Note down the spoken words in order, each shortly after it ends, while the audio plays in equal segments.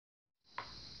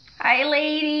Hi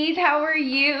ladies, how are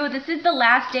you? This is the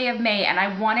last day of May and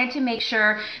I wanted to make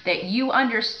sure that you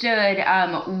understood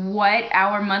what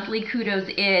our monthly kudos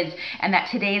is and that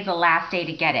today is the last day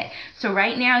to get it. So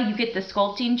right now you get the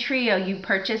Sculpting Trio, you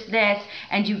purchase this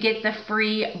and you get the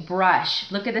free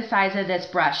brush. Look at the size of this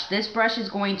brush. This brush is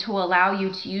going to allow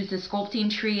you to use the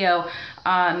Sculpting Trio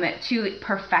to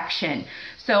perfection.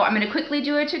 So I'm going to quickly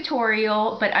do a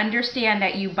tutorial, but understand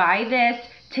that you buy this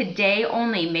today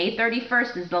only. May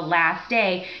 31st is the last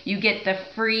day. You get the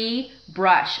free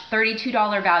brush,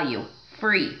 $32 value,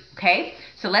 free, okay?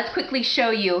 So let's quickly show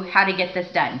you how to get this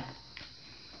done.